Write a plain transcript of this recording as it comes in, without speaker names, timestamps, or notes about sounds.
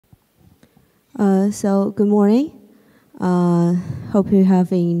Good morning. Hope you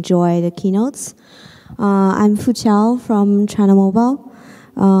have enjoyed the keynotes. I'm Fu Qiao from China Mobile.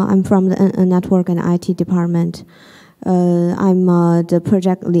 I'm from the network and IT department. I'm the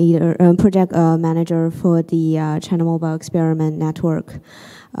project leader, project manager for the China Mobile Experiment Network.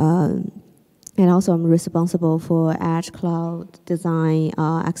 And also I'm responsible for edge cloud design,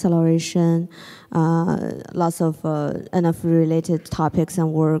 acceleration, lots of NFV related topics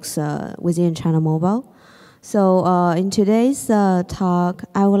and works within China Mobile. So in today's talk,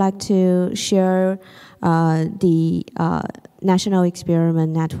 I would like to share the national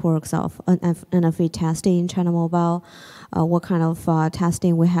experiment networks of NFV testing in China Mobile, what kind of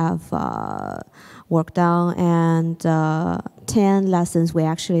testing we have worked on, and 10 lessons we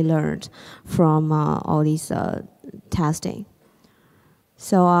actually learned from all these testing.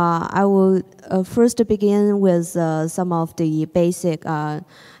 So I will first begin with some of the basic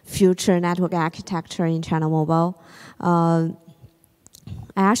future network architecture in China Mobile.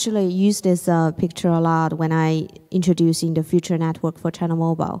 I actually use this picture a lot when I introducing the future network for China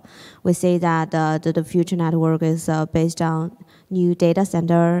Mobile. We say that the future network is based on new data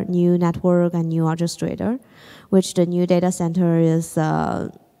center, new network, and new orchestrator, which the new data center is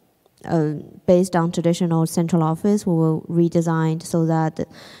based on traditional central office. We will redesign so that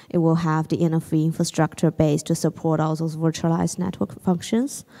it will have the NFV infrastructure base to support all those virtualized network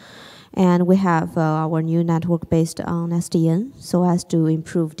functions. And we have our new network based on SDN, so as to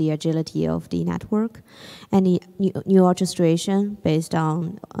improve the agility of the network. And the new orchestration based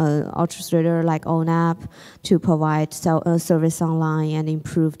on orchestrator like ONAP to provide service online and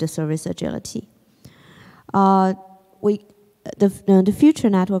improve the service agility. The future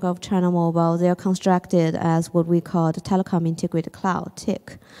network of China Mobile, they are constructed as what we call the Telecom Integrated Cloud,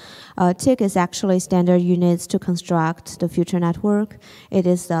 TIC. TIC is actually standard units to construct the future network. It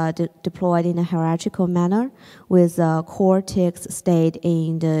is deployed in a hierarchical manner with core TICs stayed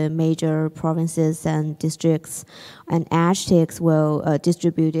in the major provinces and districts, and edge TICs will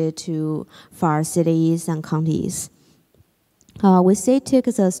distribute it to far cities and counties. We say TIC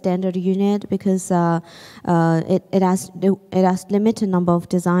is a standard unit because it has limited number of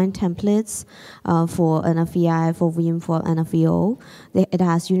design templates for NFVI, for VM, for NFVO. It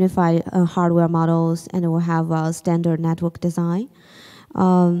has unified hardware models, and it will have a standard network design.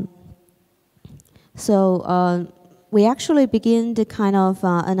 We actually begin the kind of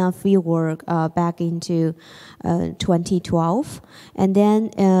NFV work back into 2012. And then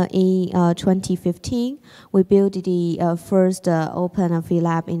in 2015, we built the first Open NFV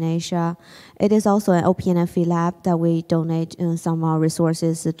lab in Asia. It is also an OpenNFV lab that we donate some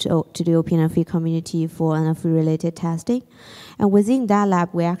resources to the OpenNFV community for NFV-related testing. And within that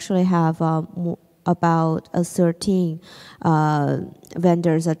lab, we actually have about 13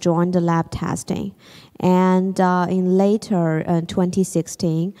 vendors that joined the lab testing. And in later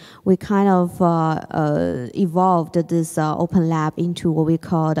 2016, we kind of evolved this open lab into what we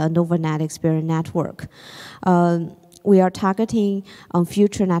call the NovaNet Experience Network. We are targeting on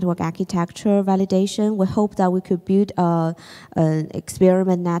future network architecture validation. We hope that we could build an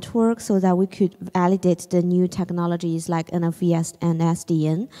experiment network so that we could validate the new technologies like NFV and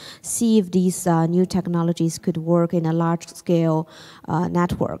SDN, see if these new technologies could work in a large-scale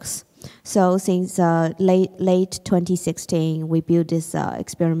networks. So since late 2016, we built this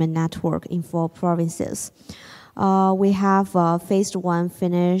experiment network in 4 provinces. We have phase 1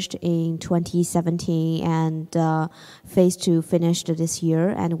 finished in 2017 and phase 2 finished this year,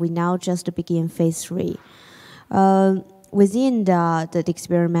 and we now just begin phase 3. Within the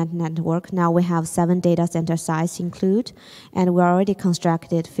experiment network, now we have 7 data center sites include, and we already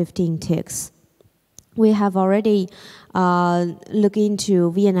constructed 15 TICs. We have already looked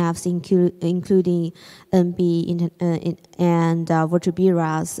into VNFs, including NB and virtual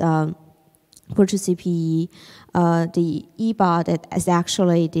BRAS, virtual CPE. The EBOD is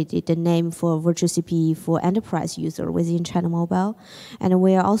actually the name for virtual CPE for enterprise user within China Mobile. And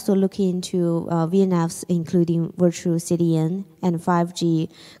we are also looking into VNFs, including virtual CDN and 5G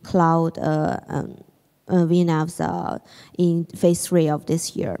cloud VNFs in phase 3 of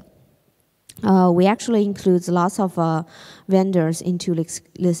this year. We actually include lots of vendors into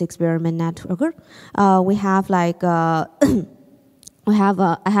this experiment network. We have like I have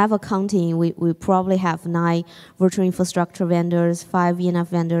a counting. We probably have 9 virtual infrastructure vendors, 5 VNF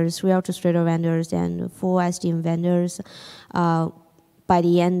vendors, 3 Orchestrator vendors, and 4 SDN vendors by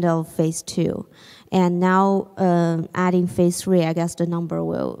the end of phase 2. And now adding phase 3, I guess the number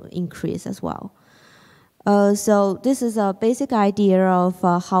will increase as well. So this is a basic idea of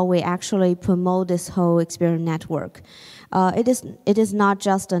how we actually promote this whole experience network. It is not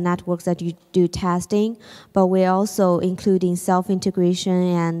just a network that you do testing, but we're also including self-integration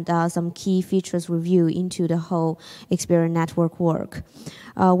and some key features review into the whole experience network work.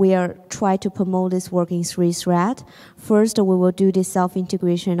 We are trying to promote this work in 3 threads. First, we will do the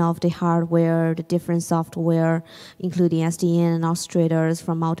self-integration of the hardware, the different software, including SDN and Orchestrators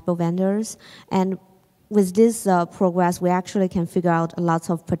from multiple vendors. And with this progress, we actually can figure out lots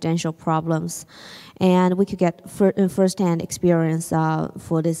of potential problems. And we could get first-hand experience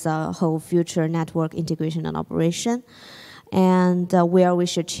for this whole future network integration and operation, and where we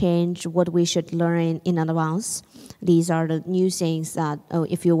should change, what we should learn in advance. These are the new things that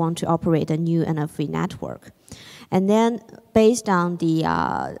if you want to operate a new NFV network. And then based on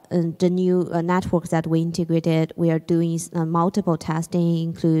the new networks that we integrated, we are doing multiple testing,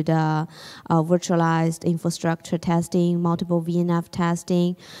 include virtualized infrastructure testing, multiple VNF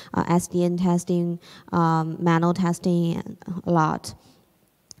testing, SDN testing, manual testing, a lot.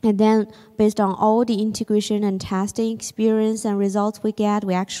 And then, based on all the integration and testing experience and results we get,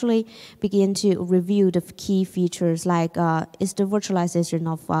 we actually begin to review the key features, like is the virtualization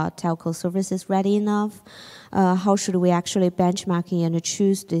of telco services ready enough? How should we actually benchmarking and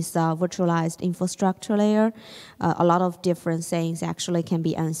choose this virtualized infrastructure layer? A lot of different things actually can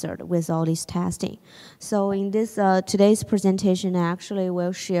be answered with all this testing. So in this today's presentation, I actually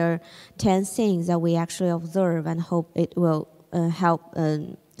will share 10 things that we actually observe and hope it will help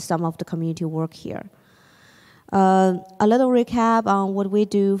some of the community work here. A little recap on what we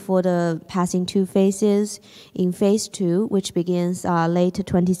do for the passing 2 phases. In phase 2, which begins late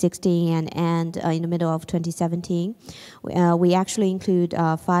 2016 and end in the middle of 2017, we actually include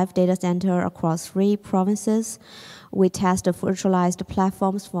 5 data centers across 3 provinces. We test the virtualized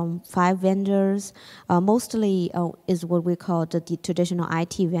platforms from 5 vendors. Mostly is what we call the traditional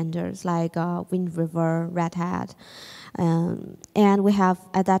IT vendors, like Wind River, Red Hat. And we have,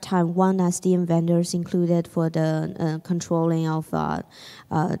 at that time, 1 SDN vendors included for the controlling of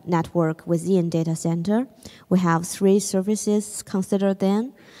network within data center. We have 3 services considered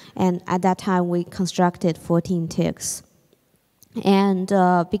then, and at that time, we constructed 14 ticks. And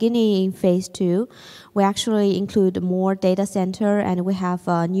beginning in phase 2, we actually include more data center, and we have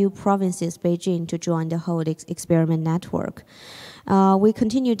new provinces, Beijing, to join the whole experiment network. We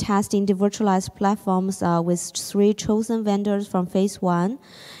continue testing the virtualized platforms with 3 chosen vendors from phase 1,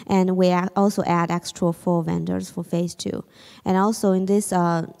 and we also add extra 4 vendors for phase 2. And also in this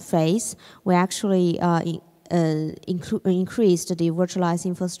phase, we actually increased the virtualized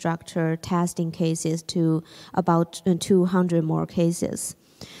infrastructure testing cases to about 200 more cases.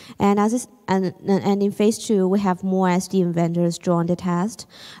 And in phase 2, we have more SDN vendors join the test,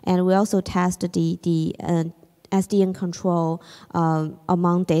 and we also test the SDN control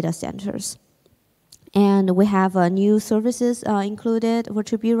among data centers. And we have new services included,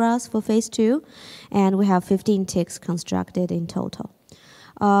 virtual bureaus for phase 2, and we have 15 ticks constructed in total.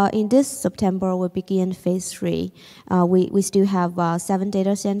 In this September, we begin phase 3. We still have 7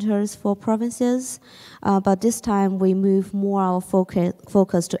 data centers for provinces, but this time we move more our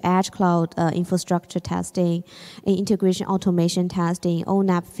focus to edge cloud infrastructure testing, integration automation testing,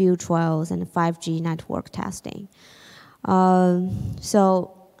 ONAP field trials, and 5G network testing.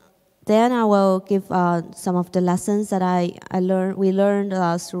 So then I will give some of the lessons that we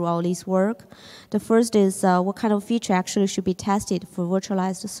learned through all this work. The first is what kind of feature actually should be tested for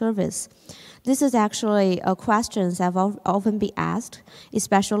virtualized service. This is actually questions that have often been asked,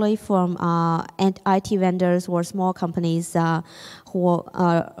 especially from IT vendors or small companies who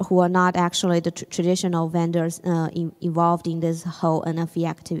are not actually the traditional vendors involved in this whole NFV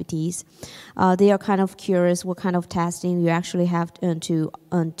activities. They are kind of curious what kind of testing you actually have to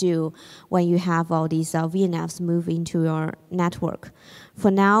do when you have all these VNFs move into your network. For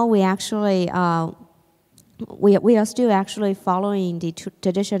now, we actually we are still actually following the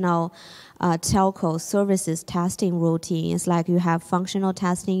traditional telco services testing routines, like you have functional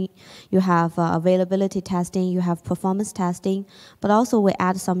testing, you have availability testing, you have performance testing, but also we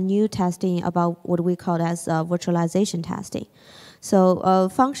add some new testing about what we call as virtualization testing. So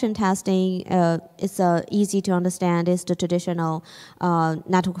function testing is easy to understand. It's the traditional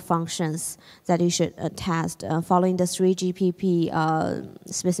network functions that you should test following the 3GPP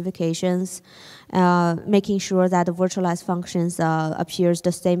specifications, making sure that the virtualized functions appears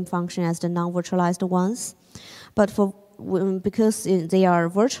the same function as the non-virtualized ones. But because they are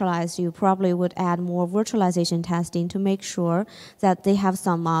virtualized, you probably would add more virtualization testing to make sure that they have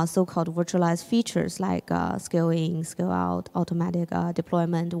some so-called virtualized features like scale in, scale out, automatic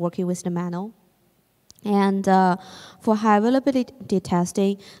deployment, working with the manual. And for high availability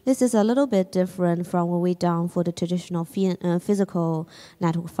testing, this is a little bit different from what we've done for the traditional physical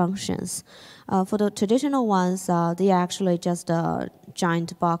network functions. For the traditional ones, they are actually just a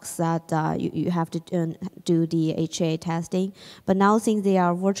giant box that you have to do the HA testing. But now since they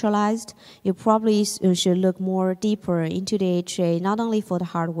are virtualized, you probably should look more deeper into the HA, not only for the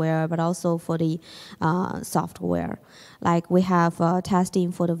hardware, but also for the software. Like we have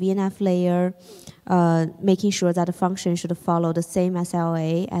testing for the VNF layer, making sure that the function should follow the same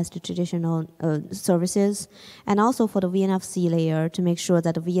SLA as the traditional services, and also for the VNFC layer to make sure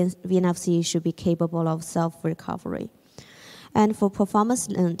that the VNFC should be capable of self-recovery. And for performance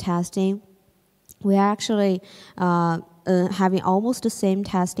testing, we are actually having almost the same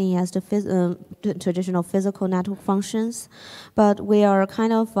testing as the traditional physical network functions, but we are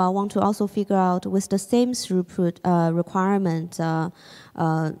kind of want to also figure out with the same throughput requirement,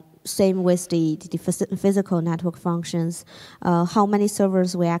 same with the physical network functions, how many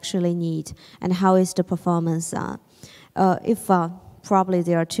servers we actually need, and how is the performance. If probably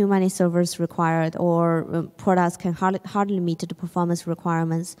there are too many servers required, or products can hardly meet the performance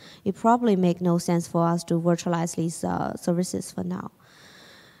requirements, it probably make no sense for us to virtualize these services for now.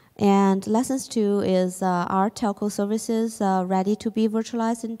 And lessons 2 is are telco services ready to be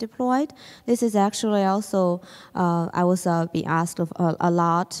virtualized and deployed? This is actually also, I was being asked a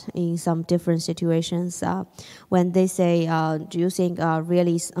lot in some different situations when they say, do you think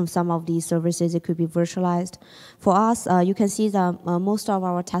really some of these services it could be virtualized? For us, you can see that most of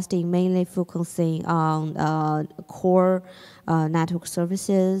our testing mainly focusing on core network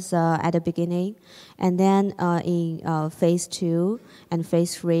services at the beginning. And then in phase 2 and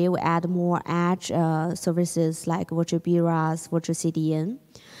phase 3, we add more edge services like virtual BRAS, virtual CDN.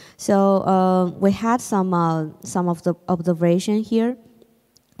 So we had some of the observation here.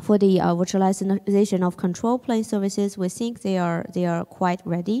 For the virtualization of control plane services, we think they are quite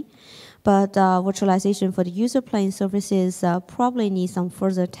ready. But virtualization for the user plane services probably needs some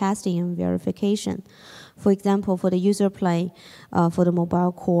further testing and verification. For example, for the user plane, for the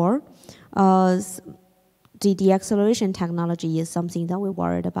mobile core, the deceleration technology is something that we're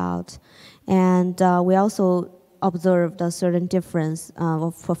worried about. And we also observed a certain difference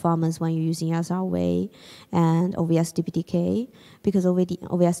of performance when you're using SRWay and OVS-DPTK, because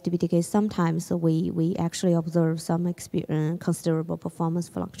OVS-DPTK sometimes we actually observe some considerable performance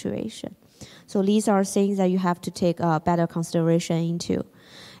fluctuation. So these are things that you have to take better consideration into.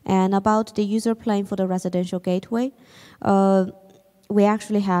 And about the user plane for the residential gateway, we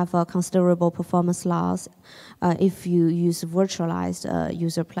actually have a considerable performance loss if you use virtualized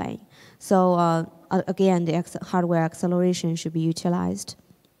user plane. So again, the hardware acceleration should be utilized.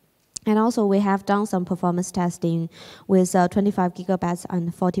 And also, we have done some performance testing with 25 gigabytes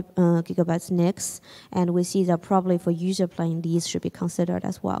and 40 gigabytes NICs, and we see that probably for user plane, these should be considered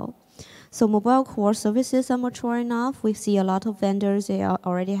as well. So mobile core services are mature enough. We see a lot of vendors, they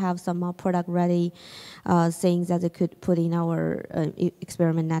already have some product-ready things that they could put in our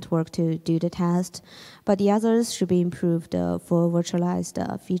experiment network to do the test. But the others should be improved for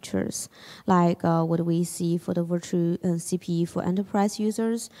virtualized features, like what we see for the virtual CPE for enterprise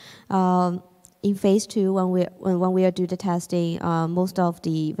users. In phase 2, when we are doing the testing, most of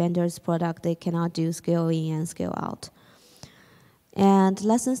the vendors' product, they cannot do scale in and scale out. And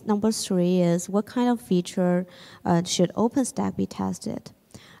lesson number 3 is what kind of feature should OpenStack be tested?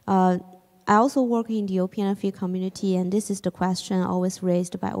 I also work in the OpenNFV community, and this is the question always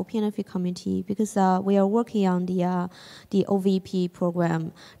raised by OpenNFV community, because we are working on the OVP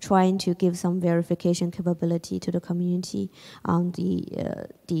program, trying to give some verification capability to the community on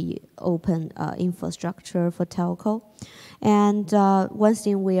the open infrastructure for telco. And one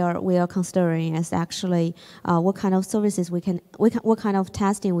thing we are considering is actually what kind of services what kind of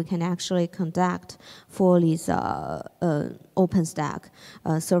testing we can actually conduct for these OpenStack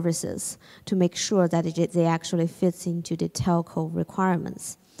services to make sure that they actually fits into the telco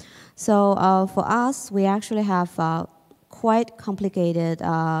requirements. So for us, we actually have quite complicated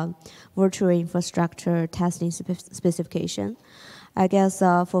virtual infrastructure testing specification. I guess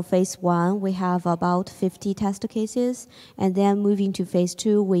for phase 1, we have about 50 test cases, and then moving to phase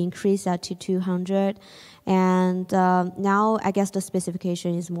 2, we increase that to 200. And now I guess the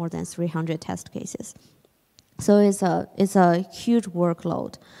specification is more than 300 test cases. So it's a huge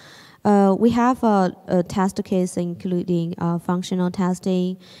workload. We have a test case including functional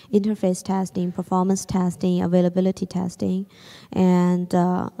testing, interface testing, performance testing, availability testing, and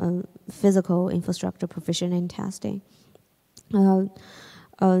physical infrastructure provisioning testing. And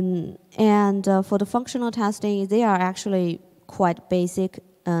for the functional testing, they are actually quite basic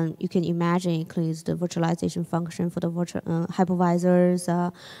you can imagine includes the virtualization function for the hypervisors,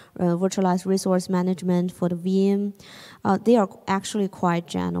 virtualized resource management for the VM. They are actually quite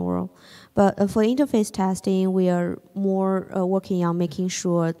general. But for interface testing, we are more working on making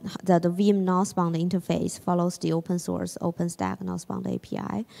sure that the VM non-spawned interface follows the open source OpenStack non-spawned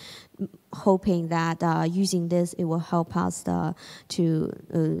API, hoping that using this, it will help us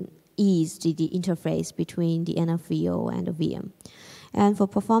to ease the interface between the NFV and the VM. And for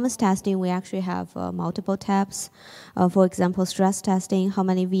performance testing, we actually have multiple tabs. For example, stress testing, how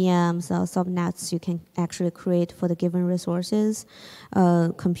many VMs, subnets you can actually create for the given resources.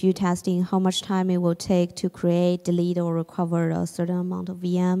 Compute testing, how much time it will take to create, delete, or recover a certain amount of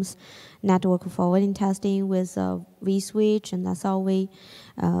VMs. Network forwarding testing with vSwitch and SLV.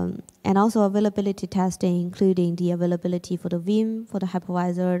 And also availability testing, including the availability for the VM, for the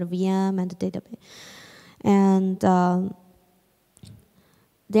hypervisor, the VM, and the database. And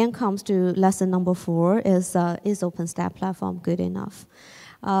then comes to lesson number 4 is OpenStack platform good enough?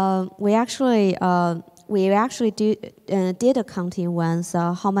 We actually did a counting once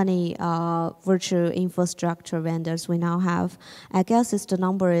how many virtual infrastructure vendors we now have. I guess the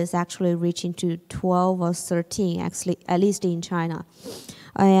number is actually reaching to 12 or 13, actually, at least in China.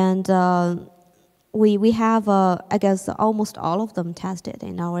 And we have, I guess, almost all of them tested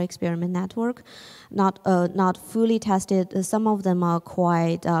in our experiment network. Not fully tested. Some of them are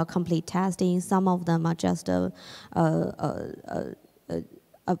quite complete testing. Some of them are just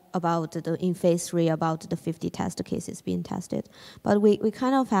about in phase 3, about the 50 test cases being tested. But we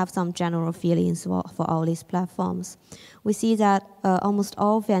kind of have some general feelings for all these platforms. We see that almost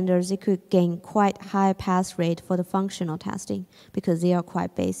all vendors, they could gain quite high pass rate for the functional testing because they are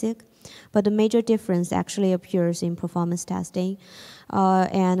quite basic. But the major difference actually appears in performance testing.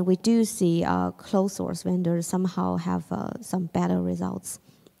 And we do see closed source vendors somehow have some better results.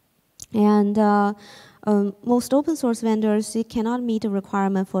 And most open source vendors, they cannot meet the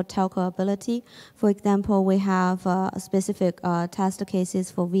requirement for telco ability. For example, we have specific test cases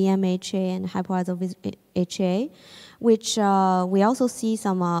for VM HA and hypervisor HA, which we also see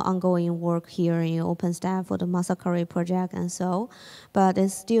some ongoing work here in OpenStack for the Masakari project and so, but it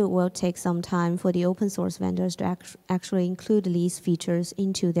still will take some time for the open source vendors to actually include these features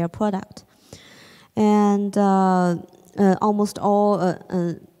into their product. And almost all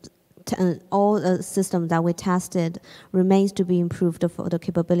systems that we tested remains to be improved for the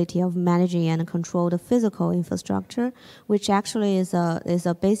capability of managing and control the physical infrastructure, which actually is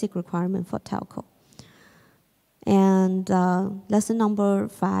a basic requirement for telco. And lesson number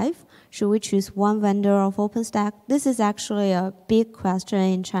 5, should we choose one vendor of OpenStack? This is actually a big question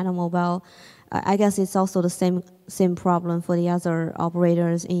in China Mobile. I guess it's also the same problem for the other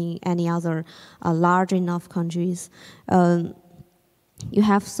operators in any other large enough countries. You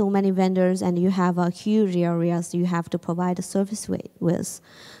have so many vendors and you have huge areas you have to provide a service with.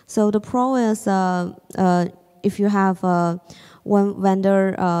 So the pro is if you have one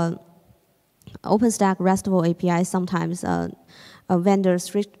vendor, OpenStack RESTful API sometimes a vendor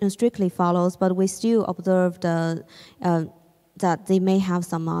strictly follows, but we still observe that they may have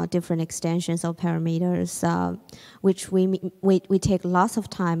some different extensions of parameters, which we take lots of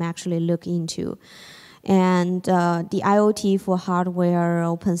time actually look into. And the IoT for hardware,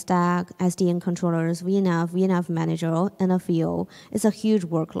 OpenStack, SDN controllers, VNF manager, NFV is a huge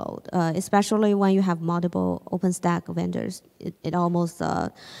workload, especially when you have multiple OpenStack vendors. It almost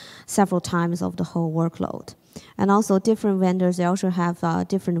several times of the whole workload. And also different vendors, they also have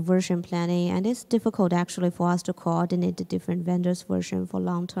different version planning, and it's difficult actually for us to coordinate the different vendors' version for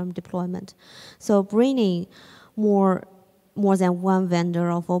long-term deployment. So bringing more than one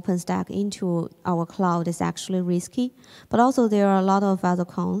vendor of OpenStack into our cloud is actually risky, but also there are a lot of other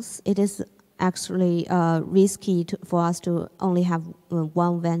cons. It is actually risky for us to only have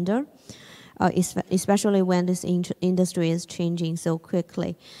one vendor, especially when this industry is changing so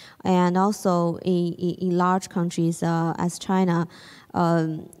quickly. And also in large countries as China,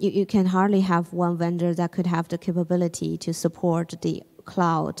 you can hardly have one vendor that could have the capability to support the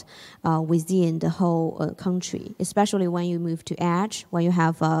cloud within the whole country, especially when you move to edge, when you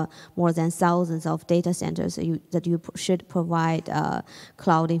have more than thousands of data centers that you should provide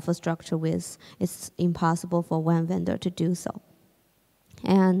cloud infrastructure with. It's impossible for one vendor to do so.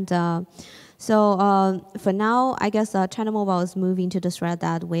 And so for now, I guess China Mobile is moving to the thread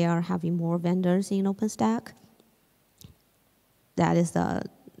that we are having more vendors in OpenStack. That is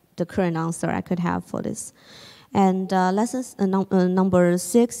the current answer I could have for this. And lessons number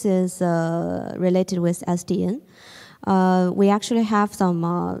 6 is related with SDN. We actually have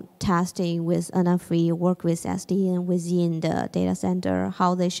some testing with NFV, work with SDN within the data center,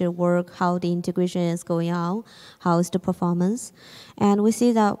 how they should work, how the integration is going on, how is the performance. And we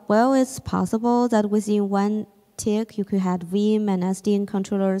see that, well, it's possible that within one tick, you could have VM and SDN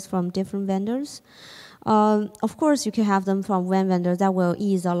controllers from different vendors. Of course, you can have them from one vendor. That will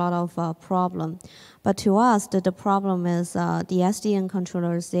ease a lot of problem. But to us, the problem is the SDN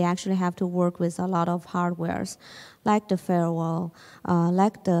controllers, they actually have to work with a lot of hardwares, like the firewall,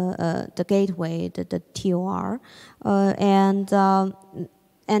 like the gateway, the TOR,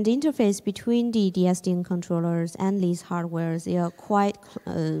 and the interface between the SDN controllers and these hardwares, they are quite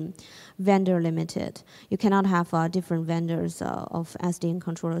vendor limited. You cannot have different vendors of SDN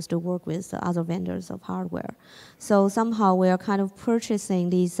controllers to work with other vendors of hardware. So somehow we are kind of purchasing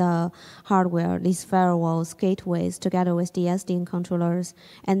these hardware, these firewalls, gateways together with the SDN controllers.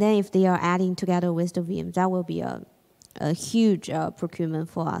 And then if they are adding together with the VM, that will be a huge procurement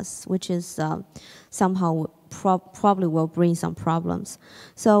for us, which is somehow probably will bring some problems.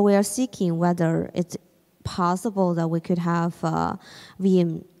 So we are seeking whether it's possible that we could have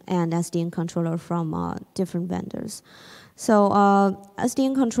VM and SDN controller from different vendors. So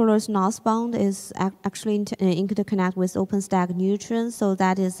SDN controller's northbound is actually interconnect with OpenStack Neutron. So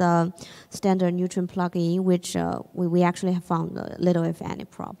that is a standard Neutron plugin, which we actually have found little, if any,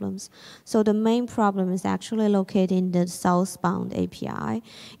 problems. So the main problem is actually located in the southbound API,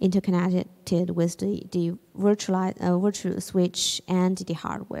 interconnected with the virtual switch and the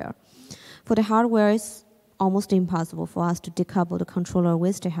hardware. For the hardware, it's almost impossible for us to decouple the controller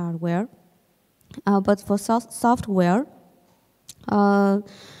with the hardware. But for software,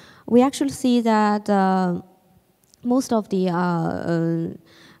 we actually see that most of the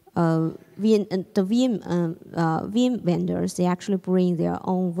VM vendors, they actually bring their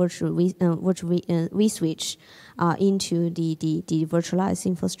own virtual vSwitch into the virtualized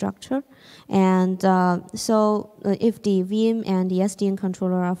infrastructure. And so if the VM and the SDN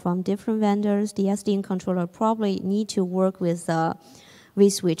controller are from different vendors, the SDN controller probably need to work with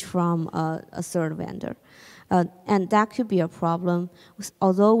vSwitch from a third vendor. And that could be a problem.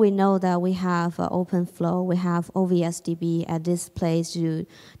 Although we know that we have OpenFlow, we have OVSDB at this place to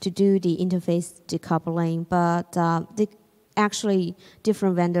do the interface decoupling, but actually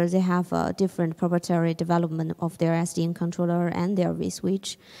different vendors, they have different proprietary development of their SDN controller and their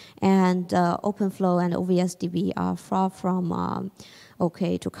vSwitch. And OpenFlow and OVSDB are far from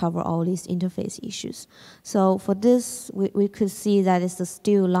okay to cover all these interface issues. So for this, we could see that it's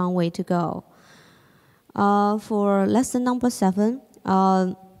still a long way to go. For lesson number 7,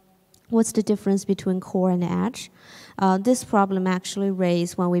 what's the difference between core and edge? This problem actually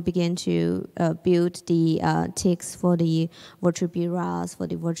raised when we begin to build the ticks for the virtual BRAS, for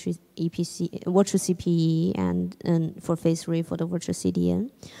the virtual virtual CPE, and for phase 3 for the virtual CDN.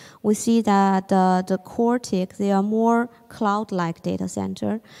 We see that the core tick, they are more cloud-like data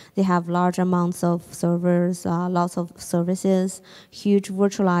center. They have large amounts of servers, lots of services, huge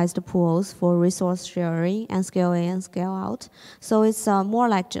virtualized pools for resource sharing and scale in and scale out. So it's more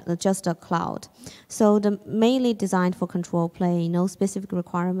like just a cloud. So the mainly designed for control plane, no specific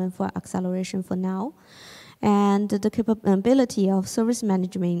requirement for acceleration for now. And the capability of service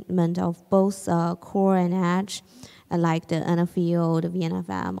management of both core and edge, like the NFV, the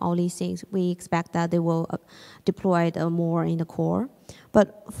VNFM, all these things, we expect that they will deploy more in the core.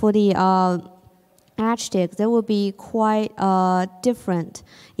 But for the edge tick, they will be quite different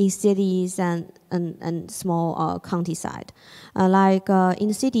in cities and small countryside. Like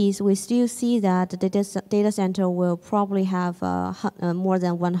in cities, we still see that the data center will probably have more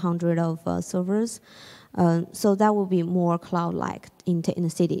than 100 of servers. So that will be more cloud-like in the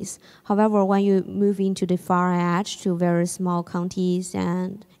cities. However, when you move into the far edge to very small counties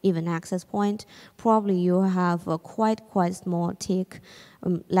and even access point, probably you have a quite small tick,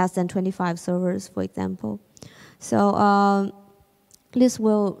 less than 25 servers, for example. So this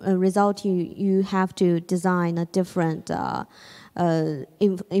will result you have to design a different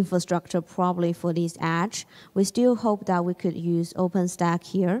infrastructure probably for this edge. We still hope that we could use OpenStack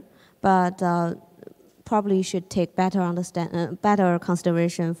here, but probably should take better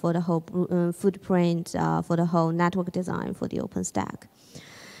consideration for the whole footprint, for the whole network design for the OpenStack.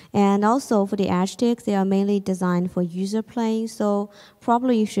 And also for the edge ticks, they are mainly designed for user plane, so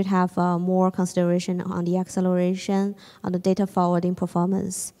probably you should have more consideration on the acceleration, on the data forwarding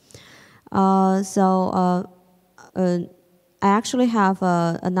performance. I actually have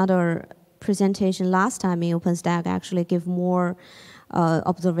another presentation last time in OpenStack actually give more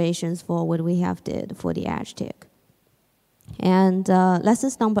observations for what we have did for the edge tick. And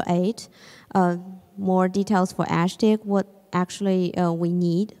lessons number 8, more details for HTIC, what actually we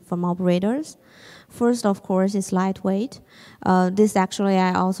need from operators. First, of course, is lightweight. This actually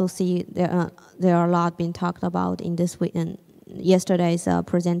I also see there are a lot being talked about in this week and yesterday's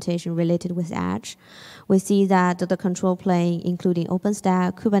presentation related with Edge. We see that the control plane, including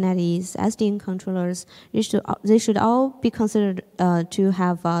OpenStack, Kubernetes, SDN controllers, they should all be considered to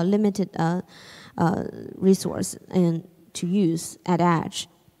have limited resource and to use at Edge.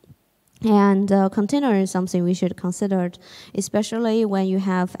 And container is something we should consider, especially when you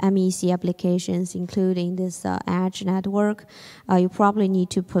have MEC applications, including this Edge network. You probably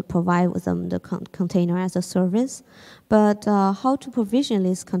need to provide with them the container as a service. But how to provision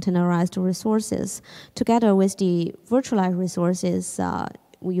these containerized resources together with the virtualized resources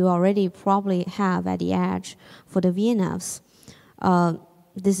you already probably have at the edge for the VNFs.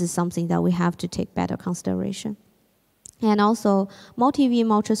 This is something that we have to take better consideration. And also,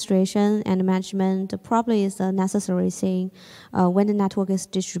 multi-VM orchestration and management probably is a necessary thing when the network is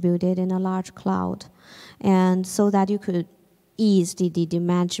distributed in a large cloud. And so that you could ease the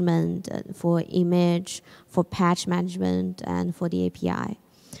management for image, for patch management, and for the API.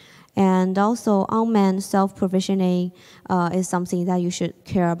 And also, unmanned self-provisioning is something that you should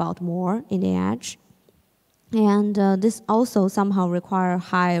care about more in the edge. And this also somehow require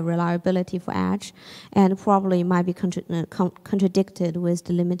high reliability for Edge, and probably might be contradicted with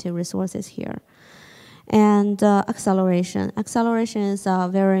the limited resources here. And acceleration. Acceleration is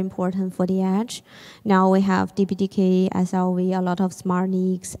very important for the Edge. Now we have DPDK, SLV, a lot of smart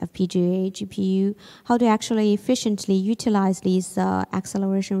NICs, FPGA, GPU, how to actually efficiently utilize these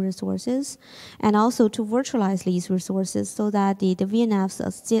acceleration resources, and also to virtualize these resources so that the VNFs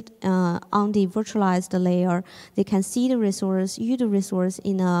sit on the virtualized layer. They can see the resource, use the resource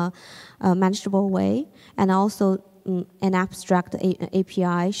in a manageable way, and also an abstract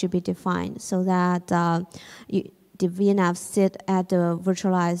API should be defined so that the VNFs sit at the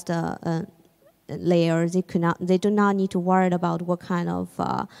virtualized layer. They do not need to worry about what kind of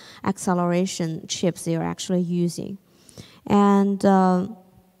acceleration chips they are actually using. And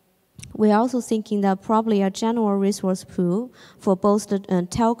we're also thinking that probably a general resource pool for both the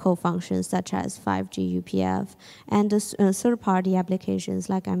telco functions such as 5G, UPF, and the third-party applications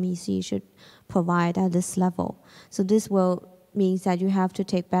like MEC should provide at this level. So this will mean that you have to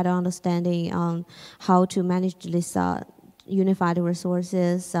take better understanding on how to manage this unified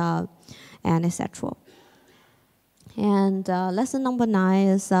resources and etc. And lesson number 9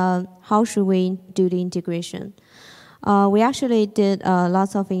 is how should we do the integration? We actually did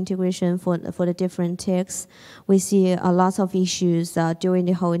lots of integration for the different ticks. We see lots of issues during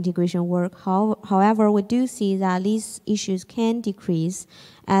the whole integration work. However, we do see that these issues can decrease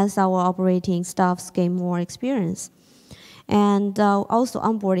as our operating staffs gain more experience. And also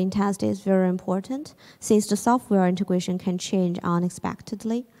onboarding test is very important since the software integration can change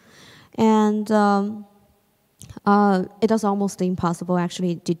unexpectedly. And it is almost impossible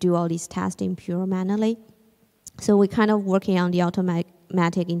actually to do all these testing pure manually. So we're kind of working on the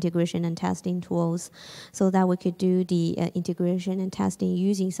automatic integration and testing tools so that we could do the integration and testing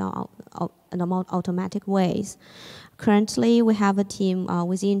using some automatic ways. Currently, we have a team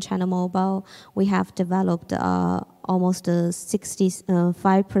within China Mobile. We have developed almost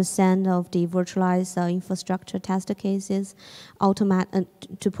 65% of the virtualized infrastructure test cases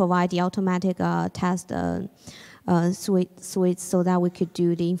to provide the automatic test suites so that we could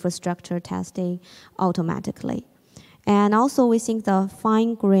do the infrastructure testing automatically. And also, we think the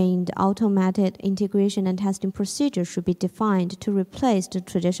fine-grained automated integration and testing procedure should be defined to replace the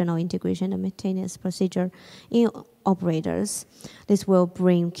traditional integration and maintenance procedure in operators. This will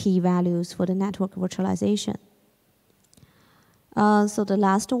bring key values for the network virtualization. So the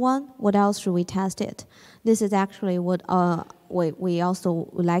last one, what else should we test it? This is actually what we also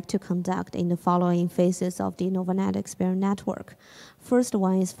would like to conduct in the following phases of the NovaNet Experience network. First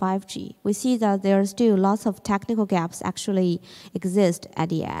one is 5G. We see that there are still lots of technical gaps actually exist at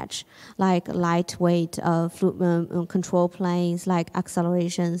the edge, like lightweight control planes, like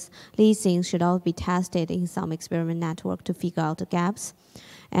accelerations. These things should all be tested in some experiment network to figure out the gaps.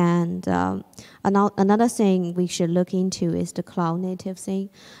 And another thing we should look into is the cloud native thing.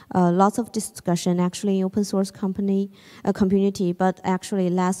 Lots of discussion actually in open source community, but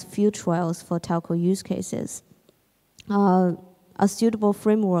actually last few trials for telco use cases. A suitable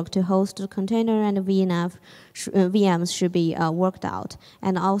framework to host the container and the VMs should be worked out,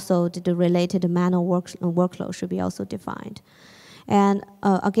 and also the related manual workload should be also defined. And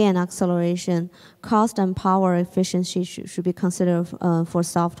again, acceleration, cost and power efficiency should be considered for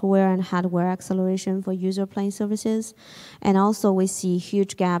software and hardware acceleration for user plane services. And also we see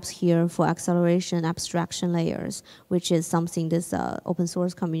huge gaps here for acceleration abstraction layers, which is something this open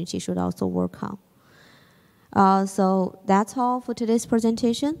source community should also work on. So that's all for today's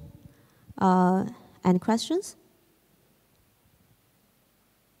presentation. Any questions?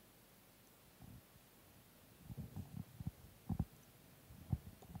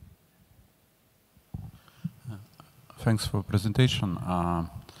 Thanks for presentation.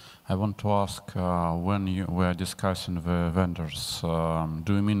 I want to ask, when you were discussing the vendors,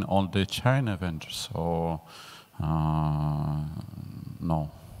 do you mean all the China vendors or no?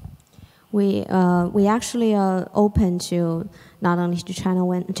 We actually are open to not only to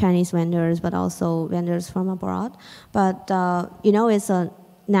Chinese vendors, but also vendors from abroad. But you know, it's a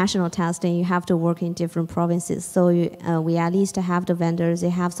national testing. You have to work in different provinces. So we at least have the vendors. They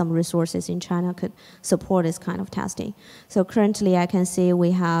have some resources in China could support this kind of testing. So currently, I can see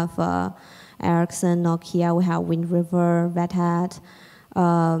we have Ericsson, Nokia. We have Wind River, Red Hat.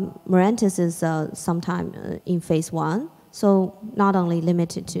 Mirantis is sometime in phase 1. So not only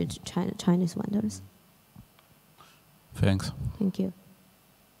limited to Chinese vendors. Thanks. Thank you.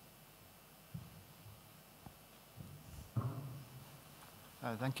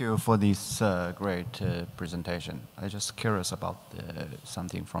 Thank you for this great presentation. I'm just curious about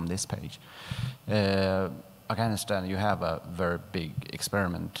something from this page. I can understand you have a very big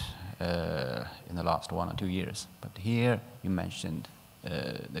experiment in the last 1 or 2 years, but here you mentioned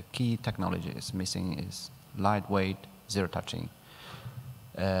the key technology is missing is lightweight, zero touching.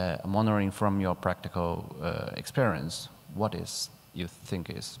 I'm wondering from your practical experience, what is you think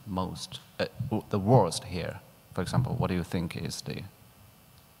is most the worst here? For example, what do you think is the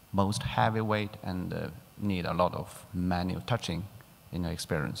most heavyweight and need a lot of manual touching in your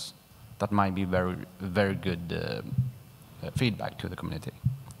experience? That might be very, very good feedback to the community.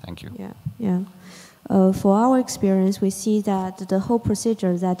 Thank you. Yeah. For our experience, we see that the whole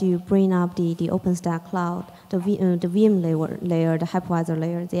procedure that you bring up the OpenStack cloud, the VM layer, the hypervisor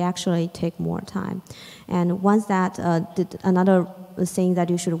layer, they actually take more time. And once that, another thing that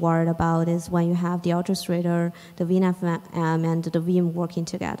you should worry about is when you have the Orchestrator, the VNF and the VM working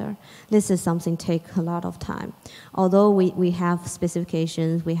together. This is something take a lot of time. Although we have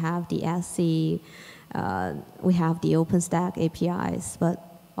specifications, we have the SC, we have the OpenStack APIs, but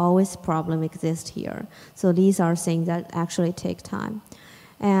always problem exists here. So these are things that actually take time.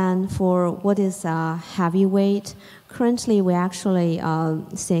 And for what is heavyweight, currently we actually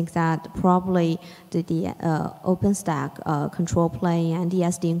think that probably the OpenStack control plane and the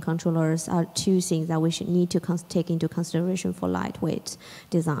SDN controllers are two things that we should need to take into consideration for lightweight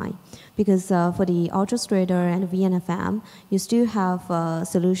design. Because for the Orchestrator and VNFM, you still have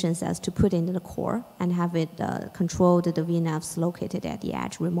solutions as to put into the core and have it control the VNFs located at the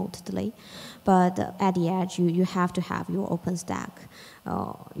edge remotely. But at the edge, you have to have your OpenStack.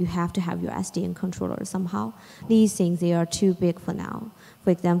 You have to have your SDN controller somehow. These things, they are too big for now.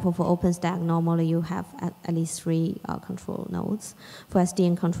 For example, for OpenStack, normally you have at least 3 control nodes. For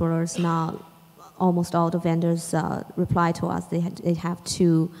SDN controllers, now almost all the vendors reply to us. They have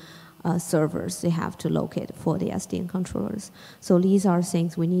 2 servers they have to locate for the SDN controllers. So these are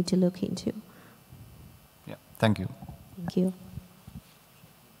things we need to look into. Yeah, thank you. Thank you.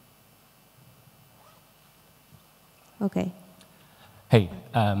 Okay. Hey,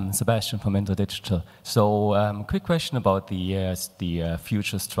 Sebastian from Digital. So, quick question about the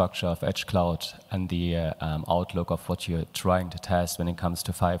future structure of Edge Cloud and the outlook of what you're trying to test when it comes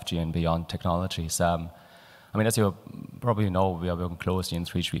to 5G and beyond technologies. I mean, as you probably know, we are working closely in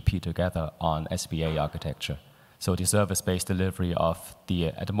 3GPP together on SBA architecture. So the service-based delivery of the,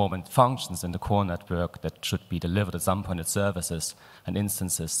 at the moment, functions in the core network that should be delivered at some point as services and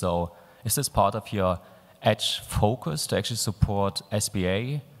instances. So is this part of your Edge focus to actually support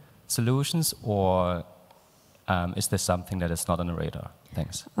SBA solutions, or is this something that is not on the radar?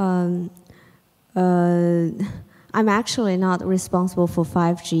 Thanks. I'm actually not responsible for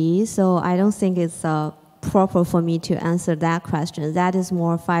 5G, so I don't think it's proper for me to answer that question. That is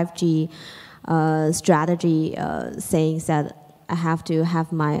more 5G strategy things that I have to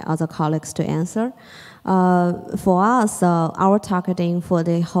have my other colleagues to answer. For us, our targeting for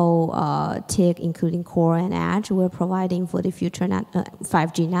the whole TIC, including core and edge, we're providing for the future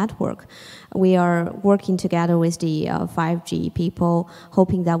 5G network. We are working together with the 5G people,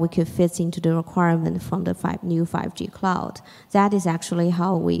 hoping that we could fit into the requirement from the new 5G cloud. That is actually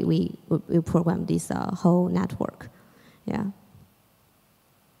how we program this whole network. Yeah.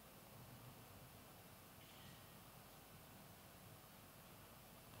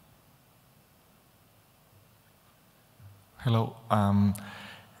 Hello.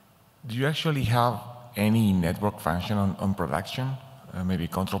 Do you actually have any network function on production? Maybe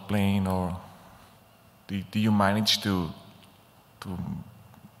control plane, or do you manage to,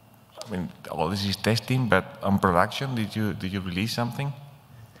 I mean, all this is testing, but on production, did you release something?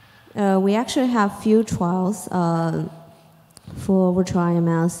 We actually have few trials for virtual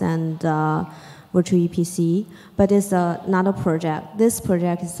IMS and virtual EPC, but it's not a project. This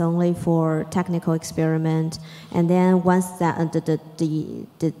project is only for technical experiment, and then once that the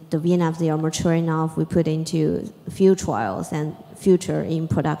VNFs they are mature enough, we put into few trials and future in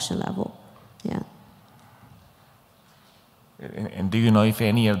production level. Yeah. And do you know if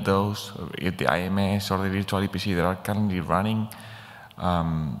any of those, if the IMS or the virtual EPC that are currently running,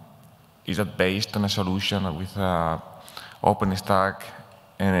 is that based on a solution with OpenStack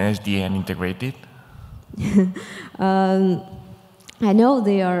and SDN integrated? I know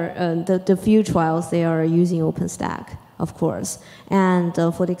they are the few trials they are using OpenStack, of course, and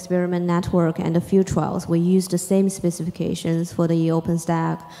for the experiment network and the few trials we use the same specifications for the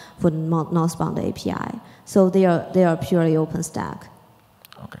OpenStack for the northbound API. So they are purely OpenStack.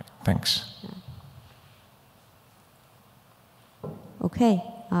 Okay, thanks. Okay,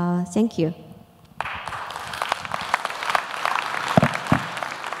 thank you.